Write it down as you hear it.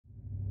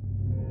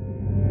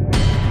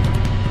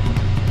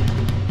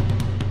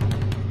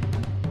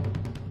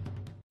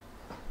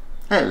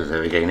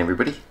Hello again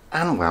everybody,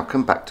 and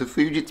welcome back to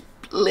Fugit's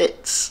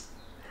Blitz.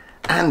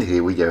 And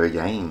here we go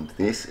again.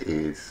 This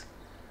is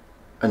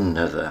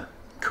another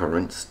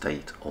current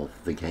state of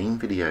the game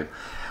video.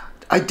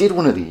 I did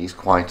one of these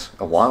quite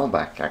a while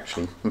back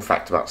actually, in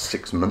fact about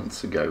 6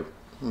 months ago,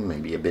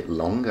 maybe a bit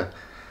longer,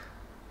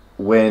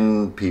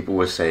 when people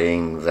were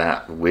saying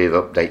that with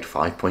update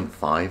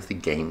 5.5 the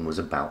game was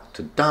about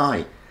to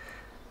die.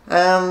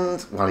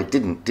 And, well, it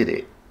didn't, did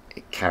it?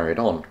 It carried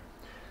on.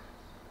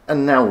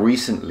 And now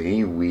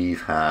recently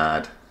we've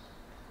had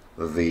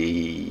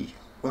the,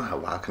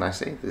 well, how can I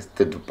say this,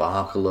 the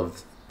debacle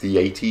of the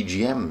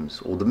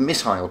ATGMs, or the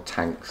missile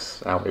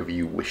tanks, however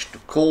you wish to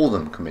call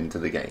them, come into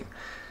the game.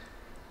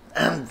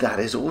 And that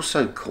has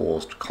also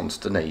caused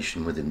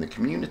consternation within the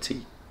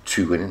community,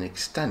 to an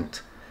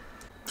extent.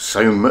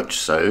 So much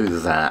so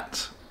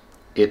that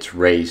it's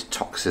raised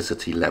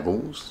toxicity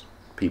levels,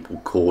 people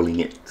calling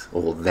it,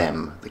 or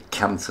them, the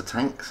cancer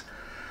tanks.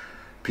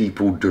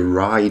 People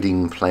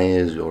deriding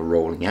players who are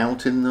rolling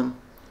out in them,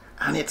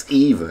 and it's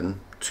even,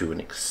 to an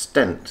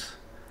extent,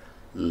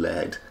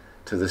 led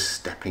to the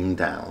stepping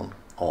down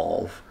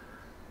of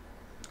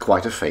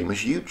quite a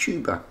famous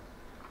YouTuber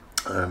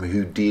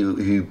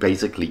who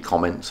basically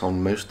comments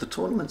on most of the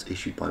tournaments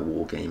issued by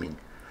Wargaming.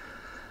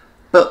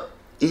 But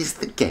is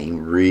the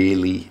game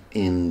really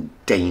in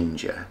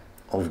danger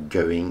of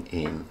going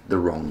in the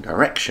wrong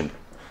direction?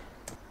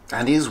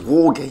 And is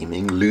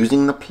Wargaming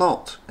losing the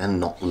plot and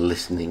not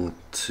listening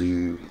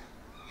to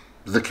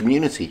the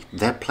community,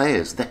 their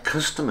players, their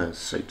customers,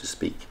 so to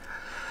speak?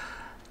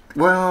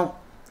 Well,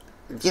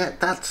 yeah,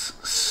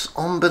 that's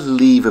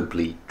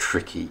unbelievably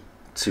tricky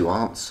to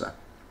answer.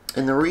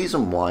 And the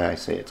reason why I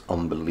say it's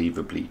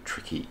unbelievably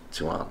tricky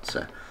to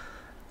answer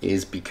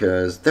is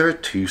because there are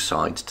two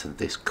sides to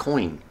this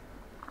coin.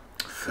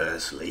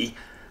 Firstly,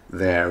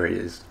 there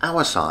is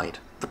our side,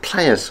 the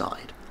player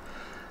side.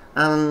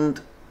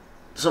 And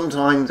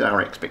sometimes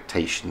our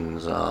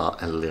expectations are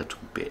a little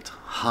bit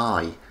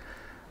high,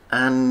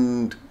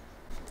 and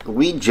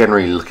we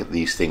generally look at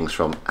these things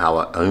from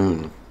our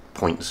own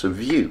points of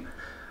view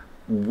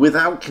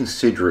without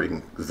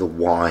considering the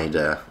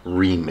wider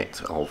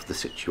remit of the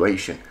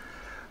situation.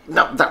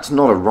 Now, that's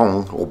not a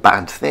wrong or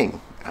bad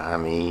thing. I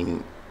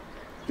mean,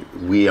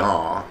 we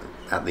are,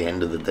 at the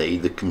end of the day,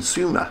 the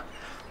consumer.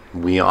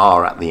 We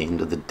are, at the end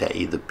of the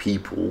day, the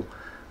people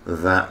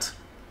that,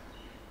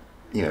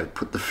 you know,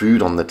 put the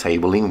food on the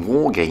table in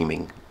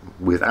wargaming.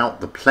 Without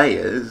the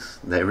players,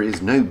 there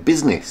is no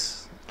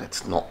business.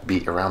 Let's not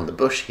beat around the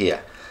bush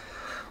here.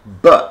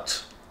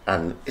 But,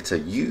 and it's a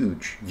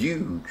huge,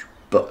 huge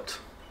but,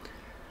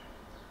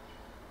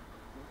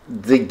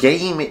 the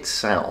game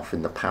itself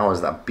and the powers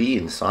that be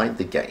inside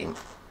the game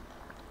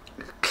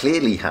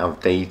clearly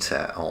have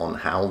data on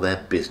how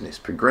their business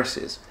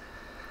progresses.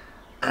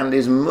 And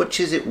as much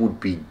as it would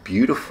be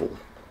beautiful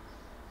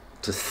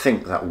to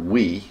think that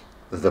we,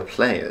 the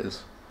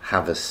players,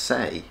 have a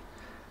say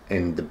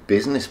in the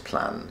business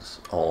plans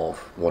of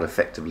what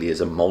effectively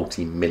is a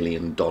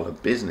multi-million-dollar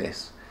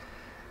business,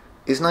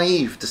 is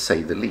naive to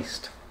say the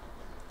least.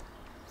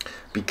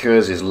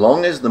 Because as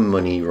long as the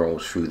money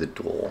rolls through the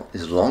door,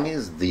 as long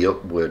as the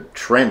upward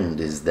trend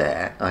is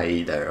there,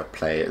 i.e. there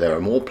are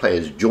more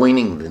players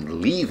joining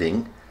than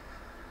leaving,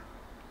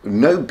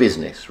 no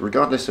business,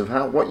 regardless of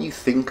what you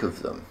think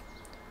of them,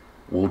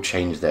 will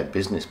change their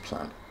business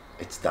plan.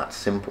 It's that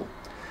simple.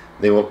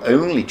 They will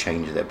only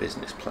change their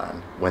business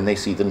plan when they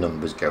see the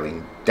numbers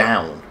going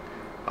down,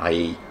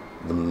 i.e.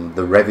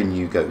 the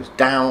revenue goes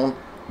down,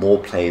 more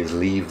players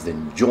leave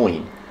than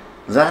join.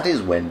 That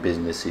is when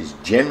businesses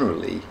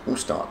generally will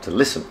start to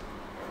listen.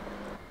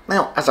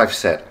 Now, as I've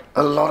said,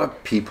 a lot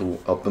of people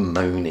are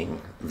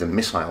bemoaning the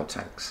missile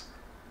tanks.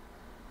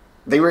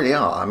 They really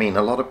are. I mean,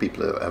 a lot of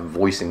people are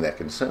voicing their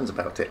concerns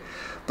about it.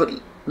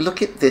 But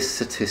look at this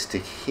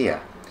statistic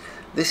here.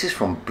 This is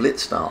from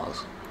Blitz,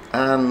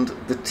 and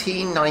the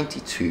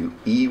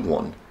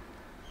T92E1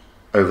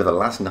 over the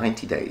last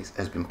 90 days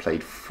has been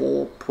played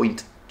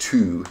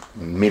 4.2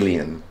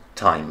 million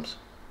times,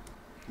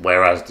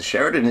 whereas the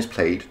Sheridan is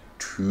played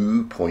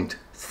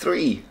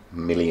 2.3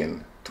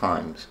 million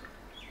times.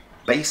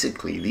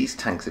 Basically, these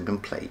tanks have been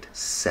played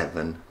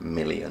 7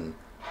 million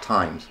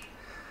times.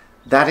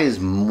 That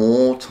is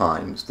more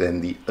times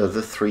than the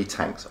other 3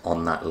 tanks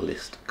on that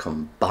list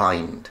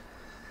combined.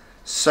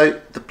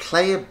 So the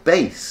player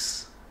base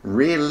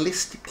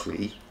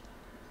realistically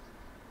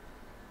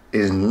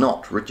is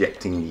not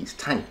rejecting these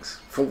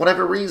tanks for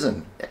whatever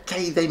reason.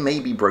 Okay, they may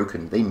be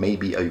broken, they may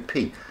be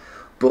OP,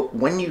 but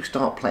when you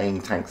start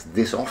playing tanks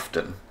this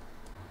often,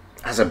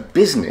 as a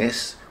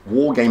business,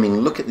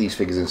 Wargaming look at these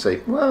figures and say,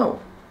 well,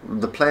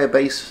 the player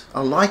base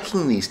are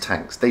liking these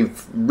tanks. They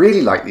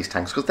really like these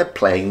tanks because they're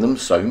playing them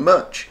so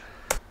much.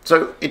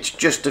 So it's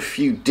just a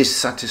few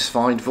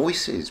dissatisfied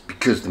voices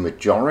because the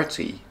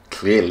majority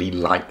clearly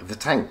like the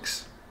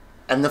tanks.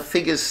 And the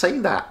figures say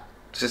that.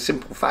 It's a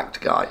simple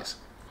fact, guys.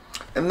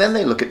 And then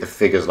they look at the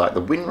figures like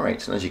the win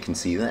rates, and as you can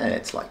see there,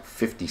 it's like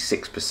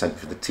 56%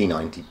 for the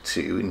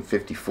T92 and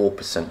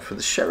 54% for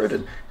the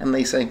Sheridan. And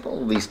they say,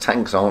 well, these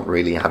tanks aren't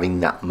really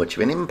having that much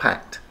of an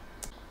impact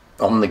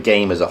on the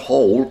game as a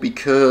whole,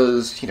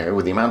 because, you know,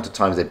 with the amount of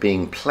times they're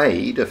being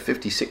played, a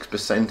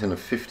 56% and a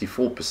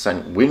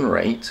 54% win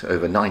rate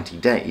over 90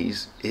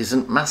 days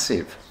isn't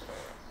massive.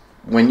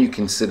 When you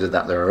consider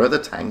that there are other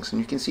tanks,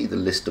 and you can see the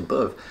list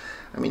above.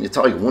 I mean, the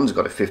Tiger 1's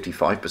got a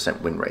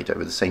 55% win rate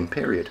over the same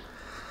period.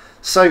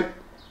 So,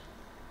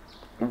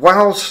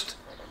 whilst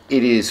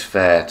it is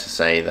fair to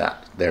say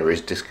that there is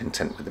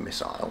discontent with the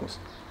missiles,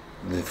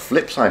 the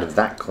flip side of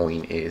that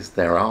coin is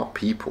there are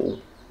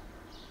people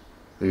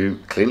who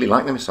clearly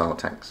like the missile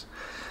tanks.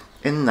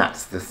 And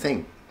that's the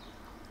thing.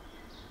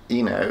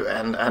 You know,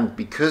 and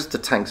because the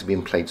tanks are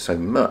being played so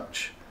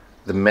much,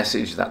 the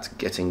message that's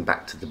getting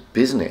back to the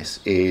business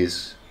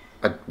is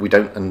we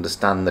don't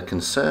understand the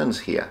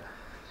concerns here.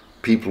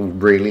 People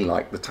really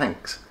like the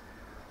tanks.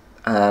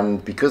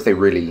 And because they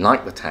really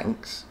like the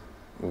tanks,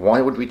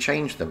 why would we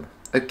change them?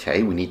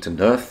 Okay, we need to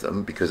nerf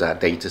them because our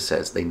data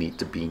says they need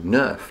to be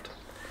nerfed,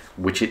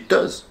 which it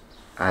does,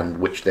 and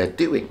which they're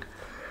doing.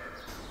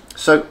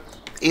 So,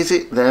 is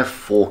it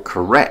therefore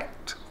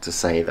correct to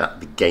say that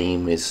the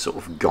game is sort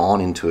of gone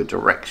into a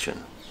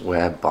direction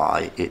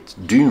whereby it's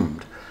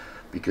doomed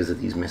because of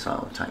these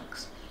missile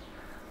tanks?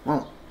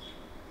 Well,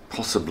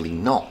 possibly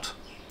not.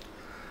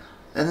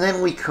 And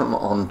then we come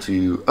on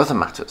to other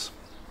matters.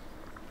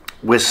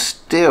 We're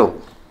still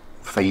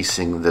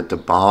facing the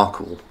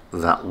debacle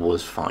that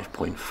was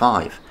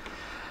 5.5.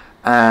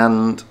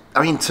 And,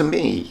 I mean, to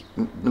me,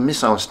 the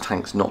missiles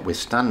tanks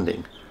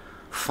notwithstanding,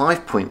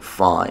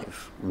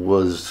 5.5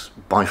 was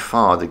by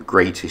far the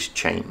greatest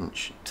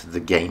change to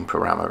the game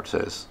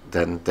parameters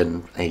than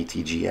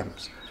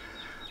ATGMs.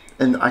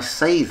 And I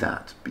say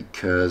that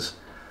because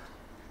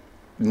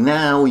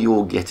now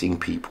you're getting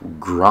people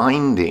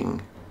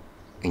grinding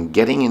and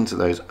getting into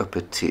those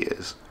upper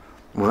tiers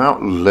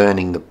without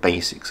learning the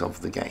basics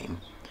of the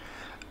game,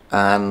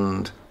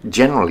 and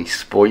generally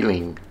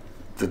spoiling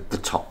the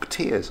top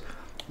tiers,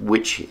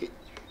 which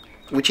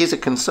is a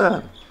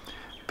concern,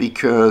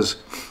 because,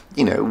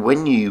 you know,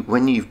 when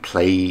you've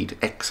played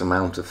X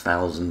amount of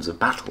thousands of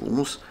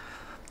battles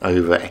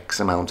over X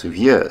amount of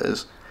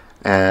years,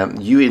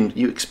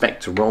 you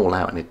expect to roll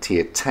out in a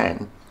tier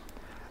 10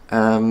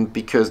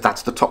 because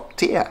that's the top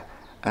tier,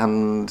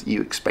 and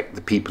you expect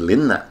the people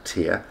in that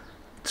tier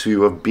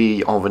to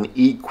be of an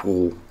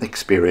equal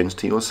experience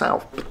to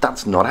yourself. But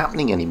that's not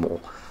happening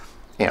anymore.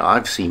 You know,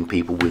 I've seen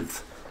people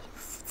with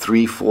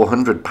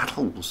 300-400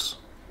 battles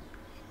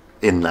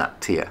in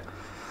that tier.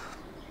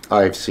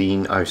 I've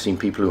seen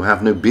people who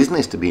have no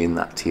business to be in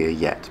that tier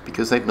yet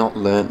because they've not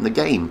learned the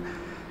game.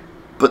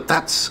 But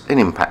that's an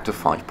impact of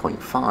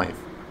 5.5.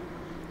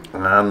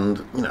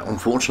 And, you know,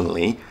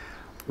 unfortunately,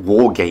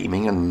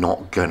 wargaming are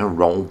not going to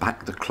roll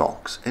back the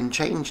clocks and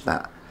change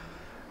that.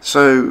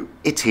 So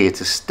it's here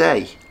to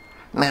stay.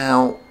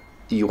 Now,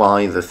 you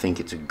either think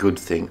it's a good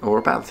thing or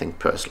a bad thing.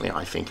 Personally,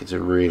 I think it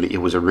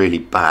was a really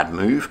bad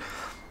move.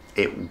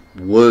 It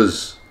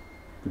was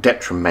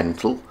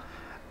detrimental,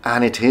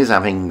 and it is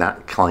having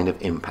that kind of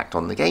impact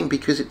on the game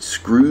because it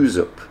screws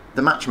up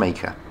the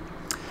matchmaker,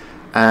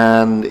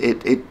 and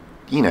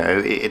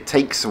it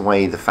takes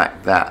away the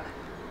fact that,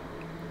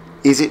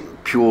 is it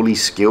purely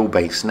skill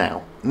based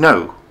now?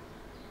 No,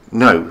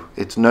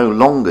 it's no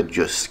longer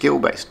just skill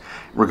based.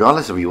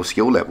 Regardless of your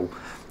skill level,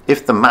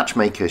 if the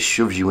matchmaker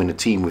shoves you in a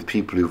team with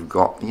people who've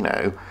got, you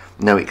know,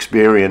 no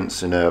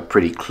experience and are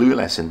pretty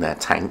clueless in their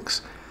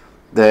tanks,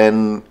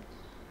 then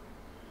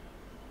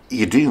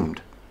you're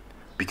doomed.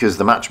 Because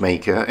the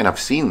matchmaker, and I've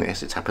seen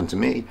this, it's happened to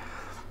me,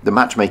 the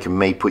matchmaker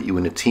may put you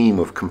in a team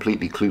of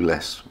completely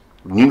clueless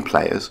new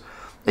players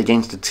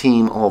against a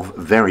team of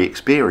very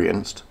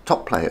experienced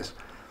top players.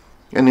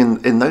 And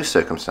in those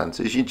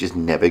circumstances, you're just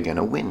never going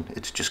to win.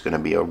 It's just going to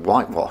be a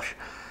whitewash.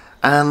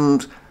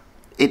 And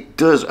it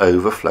does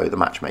overflow the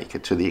matchmaker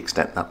to the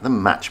extent that the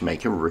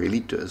matchmaker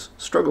really does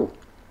struggle.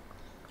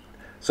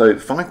 So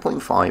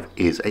 5.5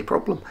 is a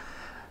problem,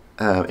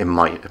 in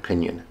my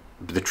opinion.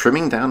 The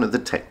trimming down of the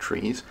tech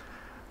trees,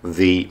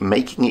 the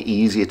making it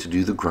easier to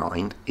do the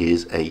grind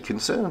is a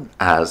concern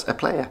as a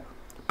player.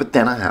 But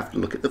then I have to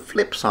look at the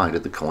flip side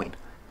of the coin.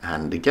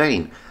 And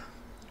again,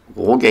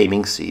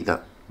 Wargaming see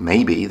that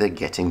maybe they're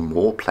getting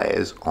more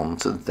players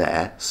onto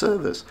their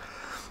servers.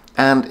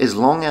 And as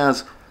long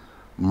as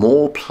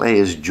more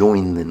players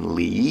join than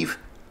leave,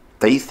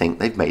 they think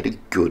they've made a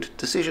good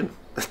decision.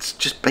 That's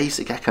just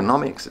basic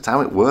economics. It's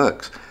how it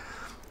works.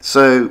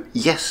 So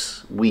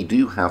yes, we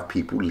do have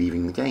people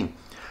leaving the game.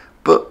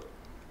 But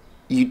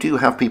you do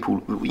have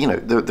people, you know,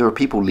 there are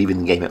people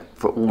leaving the game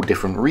for all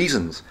different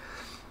reasons.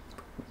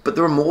 But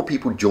there are more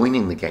people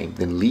joining the game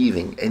than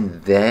leaving,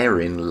 and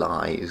therein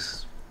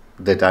lies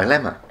the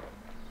dilemma.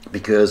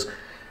 Because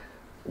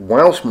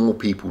whilst more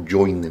people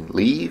join than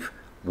leave,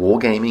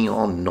 Wargaming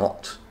are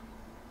not,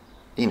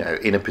 you know,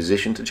 in a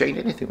position to change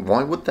anything.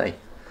 Why would they?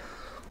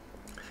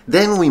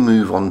 Then we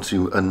move on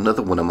to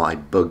another one of my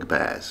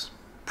bugbears,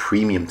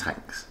 premium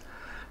tanks.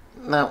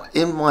 Now,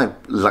 in my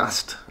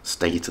last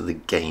State of the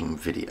Game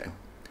video,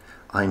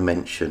 I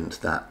mentioned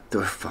that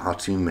there were far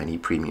too many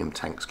premium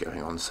tanks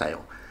going on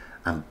sale.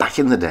 And back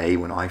in the day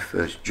when I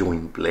first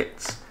joined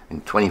Blitz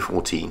in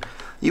 2014,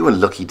 you were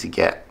lucky to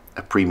get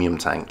a premium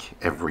tank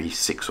every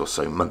 6 or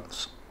so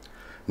months.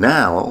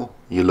 Now,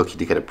 you're lucky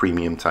to get a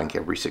premium tank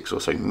every 6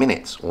 or so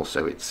minutes, or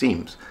so it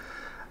seems.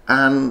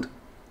 And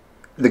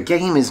the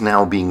game is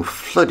now being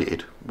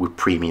flooded with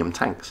premium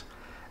tanks.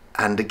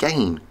 And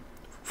again,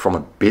 from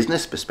a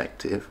business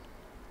perspective,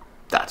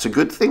 that's a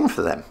good thing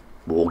for them.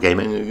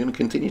 Wargaming are going to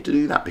continue to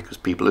do that because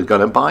people are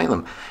going to buy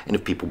them. And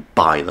if people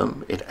buy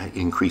them, it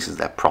increases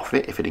their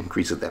profit. If it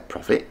increases their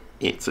profit,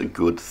 it's a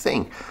good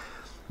thing.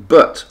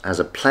 But as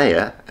a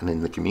player and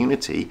in the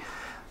community,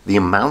 the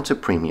amount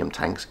of premium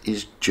tanks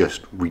is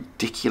just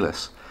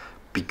ridiculous.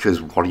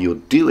 Because what you're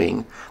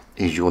doing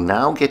is you're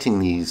now getting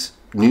these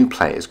new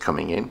players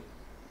coming in.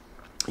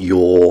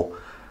 You're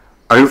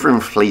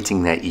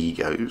overinflating their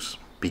egos,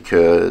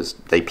 because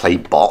they play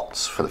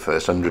bots for the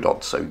first 100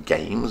 odd so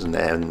games, and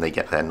then they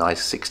get their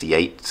nice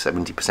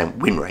 68-70%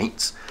 win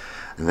rates,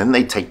 and then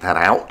they take that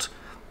out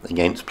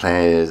against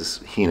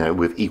players, you know,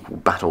 with equal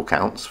battle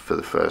counts for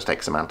the first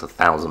X amount of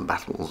 1,000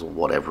 battles or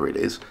whatever it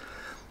is,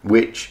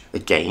 which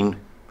again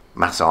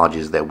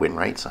massages their win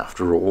rates.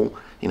 After all,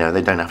 you know,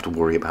 they don't have to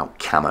worry about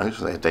camos.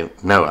 They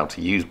don't know how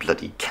to use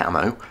bloody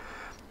camo,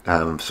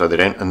 so they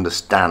don't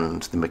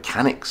understand the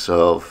mechanics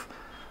of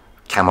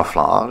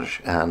camouflage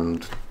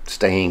and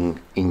staying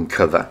in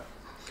cover.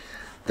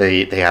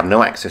 They have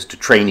no access to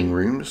training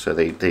rooms, so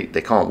they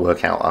can't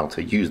work out how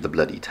to use the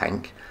bloody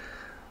tank.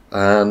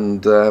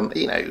 And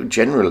you know,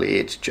 generally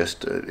it's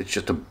just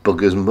a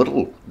bugger's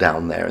muddle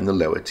down there in the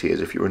lower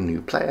tiers if you're a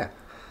new player.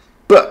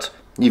 But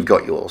you've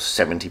got your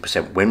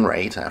 70% win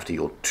rate after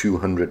your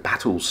 200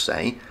 battles,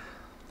 say.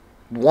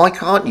 Why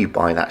can't you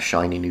buy that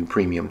shiny new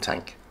premium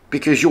tank?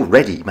 Because you're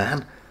ready,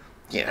 man.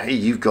 You know,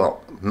 you've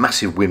got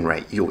massive win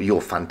rate.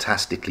 You're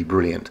fantastically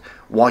brilliant.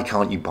 Why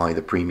can't you buy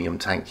the premium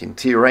tank in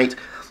tier 8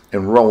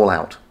 and roll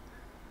out?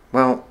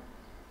 Well,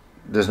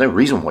 there's no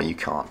reason why you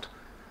can't.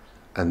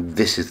 And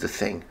this is the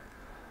thing.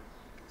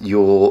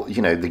 You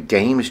know, the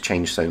game has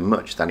changed so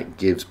much that it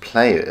gives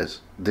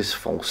players this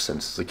false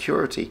sense of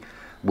security,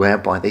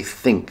 whereby they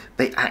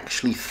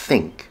actually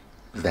think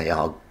they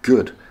are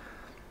good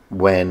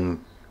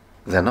when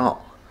they're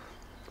not.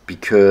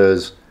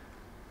 Because,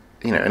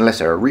 you know, unless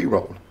they're a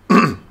reroll.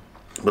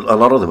 But a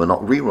lot of them are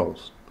not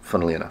rerolls,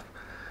 funnily enough.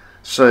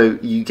 So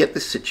you get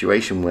this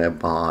situation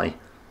whereby,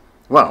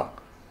 well,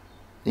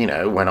 you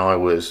know, when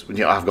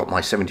I've got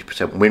my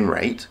 70% win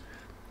rate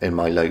in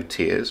my low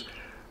tiers,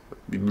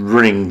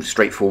 running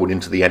straight forward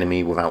into the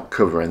enemy without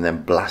cover and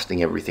then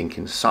blasting everything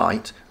in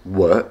sight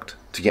worked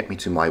to get me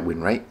to my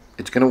win rate.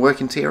 It's going to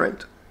work in tier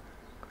 8.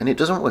 And it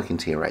doesn't work in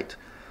tier 8.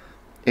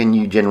 And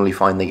you generally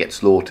find they get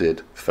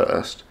slaughtered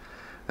first,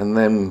 and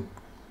then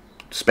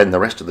spend the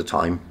rest of the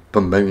time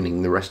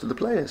bemoaning the rest of the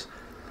players.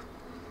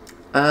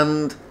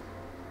 And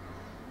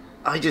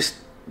I just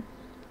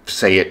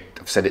say it,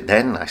 I've said it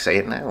then, I say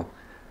it now.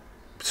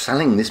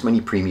 Selling this many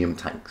premium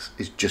tanks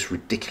is just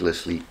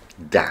ridiculously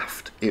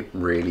daft. It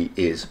really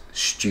is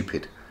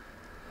stupid.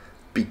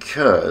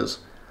 Because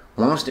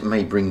whilst it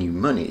may bring you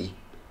money,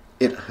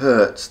 it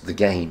hurts the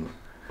game.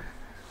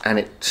 And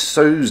it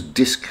sows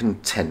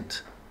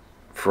discontent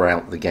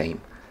throughout the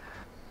game.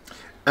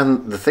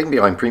 And the thing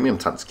behind premium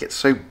tanks gets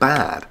so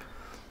bad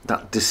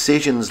that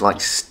decisions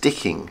like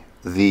sticking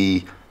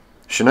the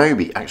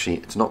Shinobi, actually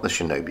it's not the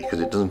Shinobi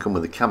because it doesn't come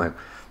with a camo,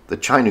 the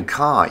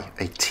Chinukai,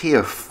 a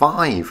tier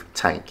 5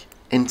 tank,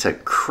 into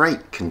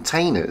crate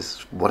containers,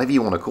 whatever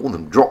you want to call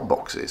them, drop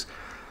boxes,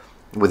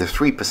 with a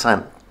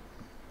 3%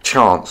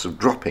 chance of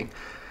dropping,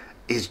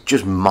 is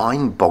just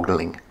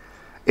mind-boggling.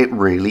 It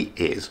really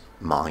is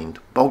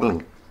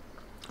mind-boggling.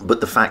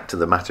 But the fact of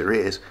the matter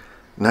is,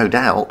 no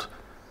doubt,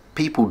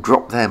 people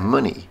drop their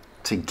money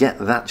to get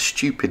that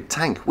stupid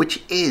tank,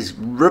 which is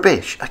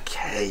rubbish.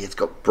 Okay, it's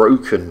got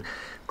broken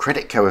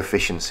credit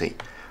coefficiency,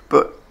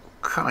 but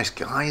Christ,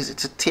 guys,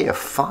 it's a tier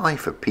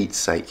 5 for Pete's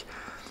sake.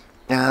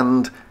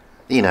 And,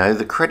 you know,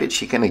 the credits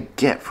you're going to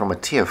get from a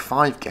tier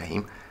 5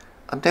 game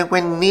are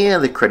nowhere near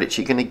the credits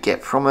you're going to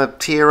get from a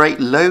tier 8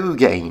 low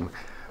game.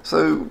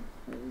 So,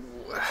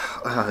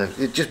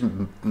 it just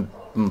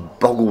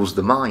boggles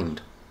the mind.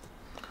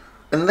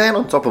 And then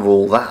on top of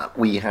all that,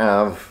 we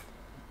have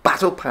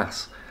Battle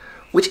Pass,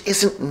 which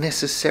isn't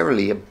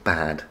necessarily a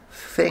bad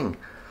thing,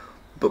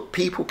 but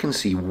people can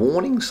see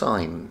warning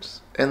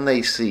signs, and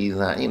they see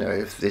that, you know,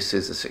 if this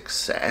is a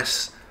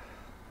success,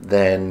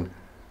 then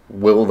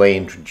will they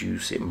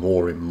introduce it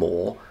more and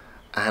more,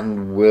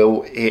 and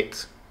will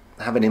it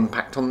have an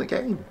impact on the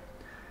game?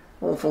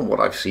 Well, from what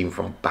I've seen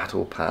from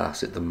Battle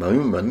Pass at the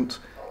moment,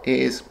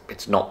 is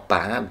it's not a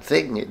bad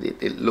thing.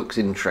 It looks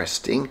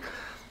interesting.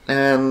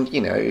 And,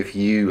 you know, if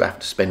you have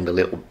to spend a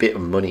little bit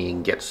of money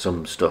and get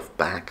some stuff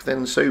back,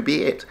 then so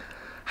be it.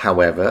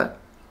 However,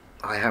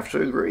 I have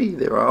to agree,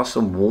 there are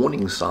some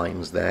warning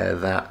signs there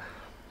that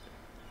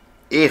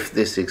if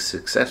this is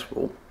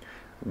successful,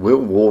 will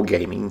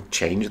wargaming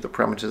change the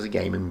parameters of the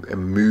game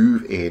and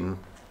move in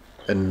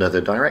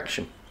another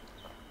direction?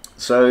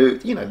 So,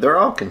 you know, there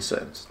are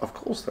concerns. Of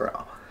course there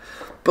are.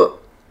 But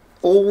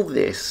all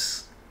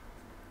these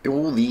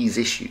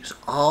issues,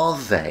 are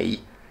they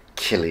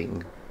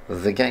killing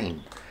the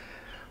game?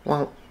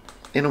 Well,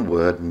 in a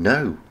word,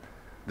 no.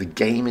 The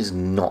game is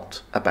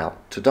not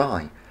about to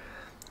die.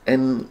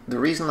 And the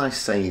reason I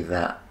say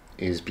that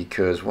is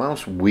because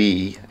whilst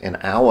we, in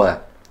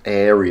our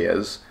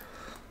areas,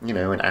 you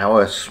know, in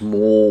our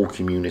small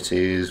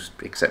communities,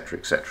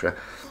 etc.,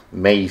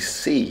 may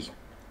see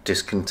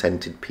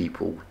discontented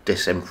people,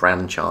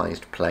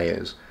 disenfranchised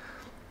players,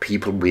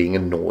 people being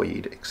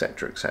annoyed,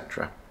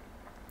 etc.,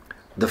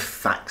 the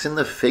facts and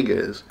the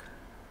figures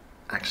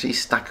actually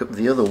stack up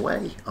the other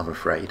way, I'm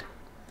afraid.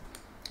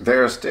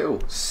 There are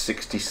still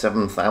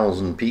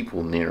 67,000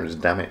 people, near as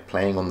damn it,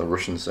 playing on the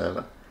Russian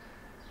server.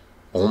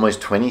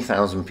 Almost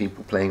 20,000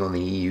 people playing on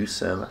the EU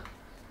server.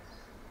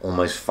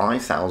 Almost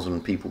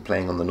 5,000 people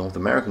playing on the North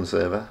American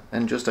server.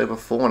 And just over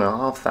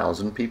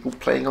 4,500 people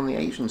playing on the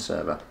Asian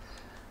server.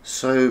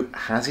 So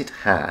has it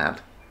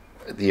had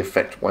the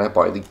effect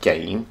whereby the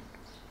game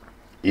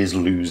is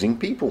losing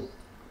people?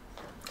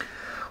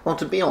 Well,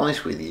 to be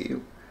honest with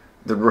you,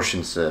 the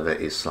Russian server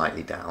is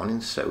slightly down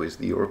and so is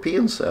the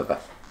European server.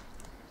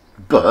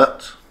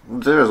 But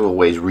there's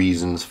always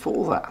reasons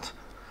for that.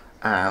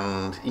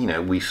 And, you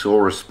know, we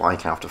saw a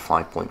spike after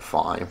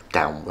 5.5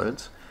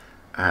 downwards.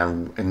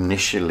 And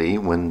initially,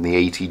 when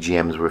the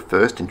ATGMs were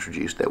first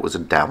introduced, there was a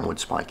downward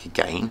spike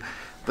again.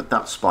 But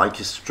that spike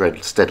has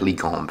steadily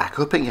gone back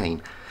up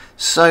again.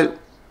 So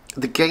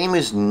the game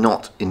is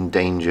not in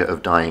danger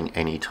of dying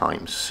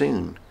anytime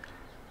soon.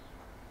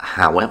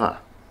 However,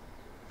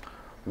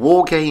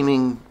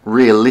 wargaming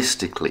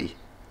realistically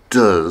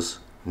does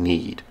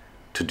need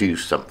to do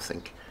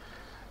something.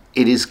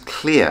 It is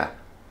clear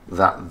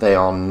that they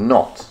are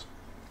not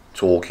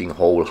talking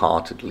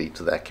wholeheartedly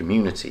to their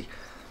community.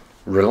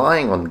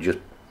 Relying on just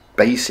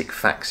basic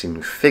facts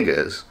and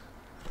figures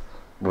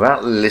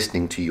without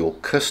listening to your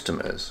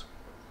customers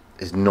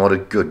is not a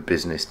good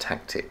business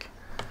tactic.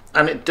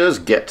 And it does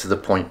get to the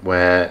point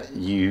where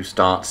you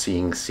start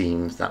seeing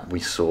scenes that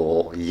we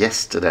saw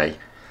yesterday,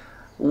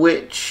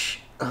 which,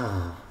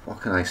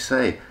 what can I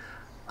say?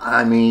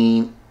 I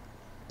mean,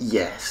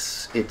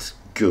 yes, it's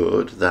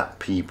good that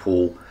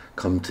people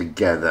come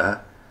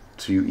together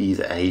to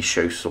either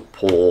show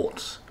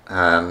support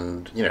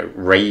and, you know,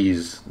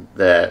 raise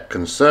their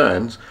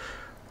concerns,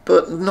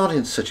 but not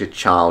in such a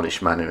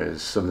childish manner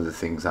as some of the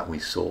things that we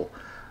saw.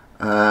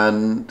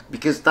 And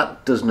because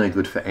that does no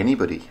good for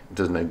anybody. It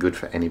does no good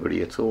for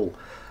anybody at all.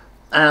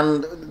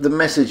 And the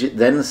message it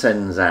then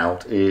sends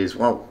out is,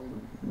 well,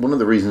 one of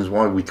the reasons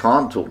why we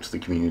can't talk to the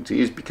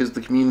community is because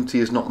the community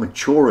is not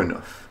mature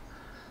enough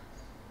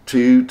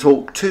to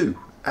talk to.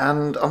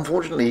 And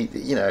unfortunately,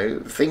 you know,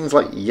 things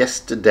like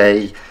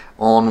yesterday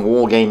on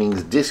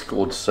Wargaming's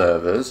Discord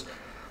servers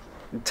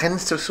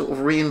tends to sort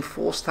of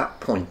reinforce that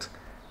point,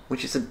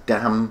 which is a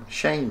damn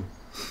shame.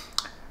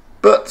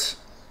 But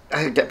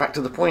I get back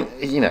to the point,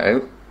 you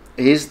know,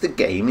 is the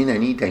game in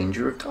any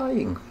danger of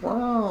dying?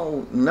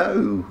 Well,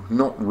 no,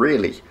 not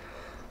really.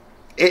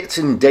 It's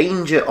in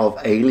danger of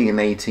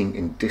alienating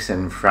and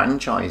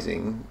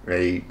disenfranchising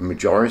a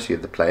majority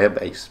of the player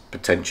base,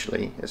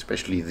 potentially,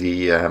 especially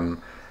the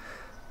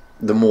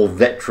more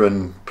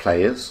veteran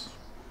players,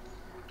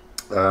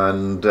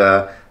 and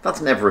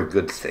that's never a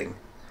good thing.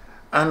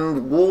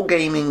 And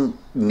wargaming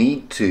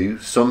need to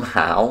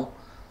somehow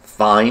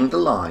find a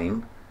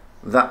line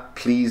that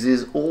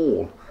pleases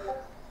all.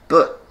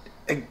 But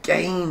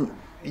again,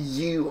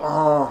 you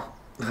are,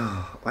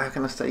 how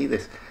can I say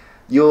this?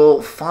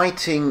 You're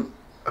fighting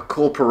a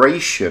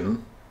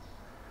corporation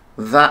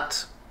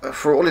that,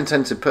 for all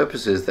intents and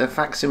purposes, their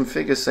facts and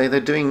figures say they're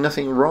doing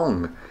nothing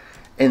wrong,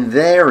 and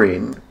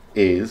therein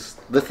is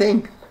the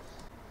thing.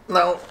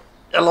 Now,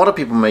 a lot of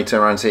people may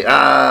turn around and say,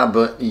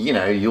 but you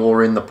know,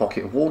 you're in the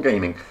pocket of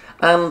wargaming,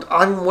 and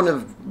I'm one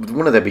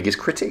of their biggest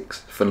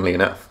critics, funnily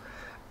enough.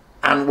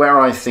 And where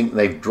I think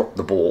they've dropped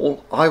the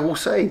ball, I will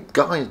say,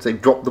 guys,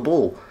 they've dropped the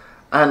ball.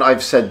 And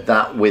I've said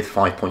that with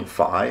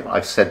 5.5,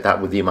 I've said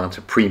that with the amount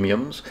of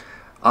premiums,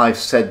 I've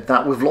said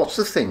that with lots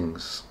of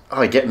things.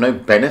 I get no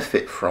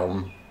benefit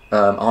from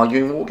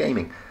arguing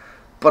wargaming.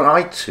 But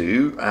I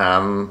too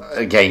am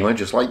a gamer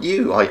just like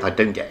you. I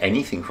don't get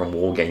anything from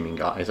wargaming,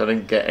 guys. I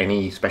don't get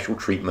any special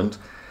treatment.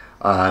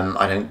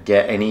 I don't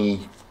get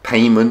any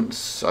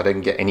payments. I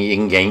don't get any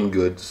in-game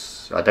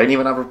goods. I don't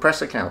even have a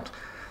press account.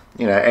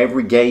 You know,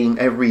 every game,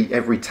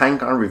 every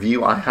tank I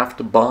review, I have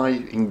to buy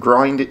and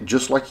grind it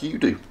just like you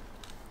do.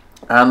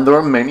 And there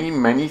are many,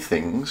 many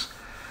things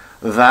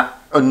that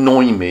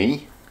annoy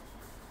me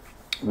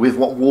with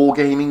what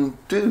wargaming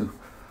do.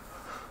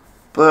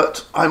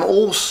 But I'm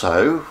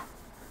also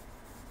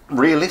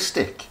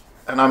realistic,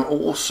 and I'm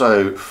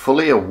also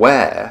fully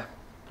aware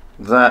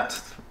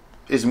that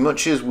as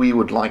much as we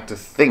would like to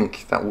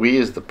think that we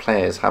as the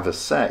players have a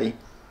say,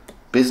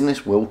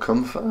 business will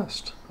come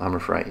first, I'm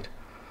afraid.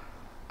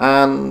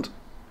 And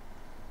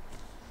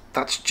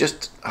that's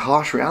just a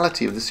harsh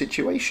reality of the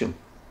situation.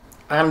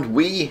 And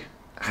we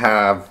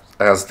have,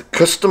 as the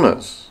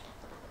customers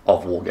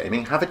of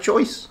Wargaming, have a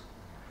choice.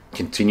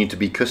 Continue to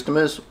be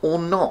customers or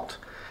not.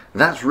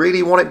 That's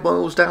really what it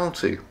boils down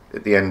to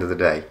at the end of the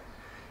day.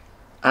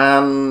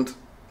 And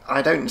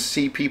I don't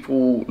see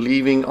people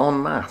leaving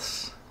en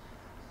masse,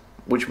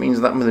 which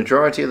means that the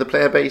majority of the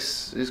player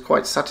base is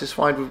quite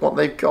satisfied with what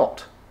they've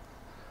got.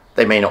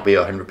 They may not be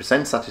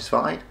 100%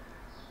 satisfied,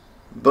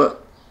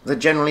 but they're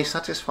generally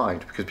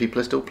satisfied because people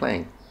are still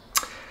playing.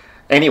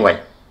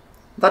 Anyway,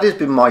 that has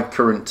been my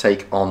current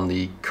take on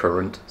the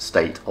current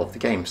state of the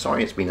game.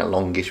 Sorry, it's been a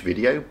longish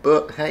video,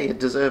 but hey, it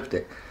deserved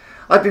it.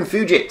 I've been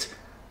Fugit.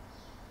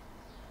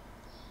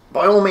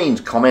 By all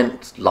means,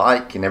 comment,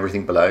 like, and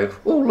everything below.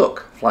 Oh,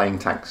 look, flying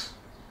tanks.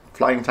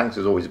 Flying tanks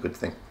is always a good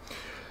thing.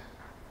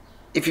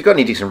 If you've got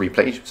any decent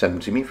replays, send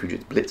them to me,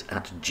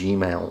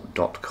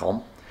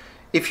 fugitblitz@gmail.com.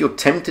 If you're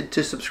tempted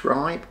to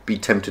subscribe, be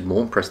tempted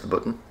more and press the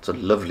button. It's a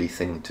lovely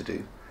thing to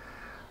do.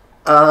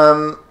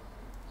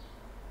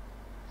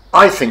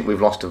 I think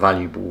we've lost a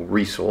valuable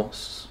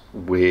resource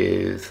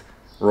with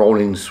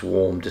Rolling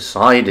Swarm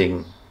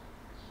deciding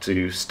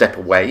to step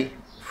away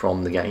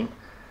from the game,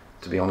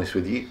 to be honest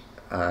with you.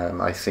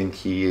 I think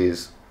he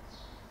is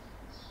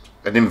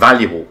an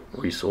invaluable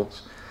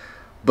resource,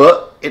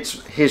 but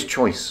it's his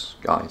choice,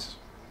 guys.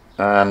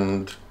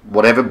 And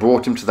whatever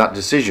brought him to that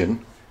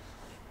decision,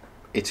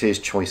 it's his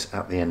choice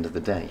at the end of the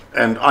day.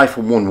 And I,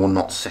 for one, will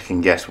not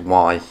second guess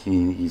why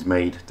he's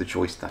made the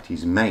choice that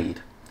he's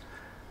made.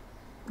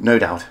 No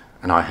doubt,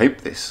 and I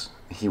hope this,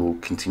 he will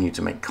continue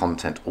to make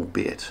content,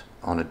 albeit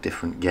on a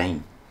different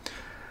game.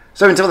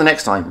 So until the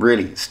next time,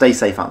 really, stay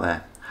safe out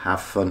there.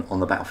 Have fun on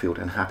the battlefield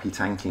and happy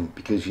tanking,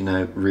 because, you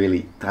know,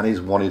 really, that is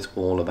what it's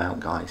all about,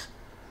 guys.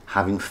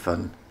 Having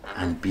fun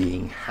and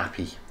being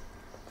happy.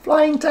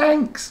 Flying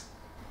tanks!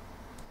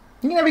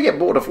 You never get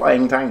bored of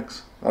flying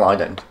tanks. Well, I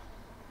don't.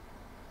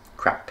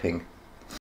 Crap ping.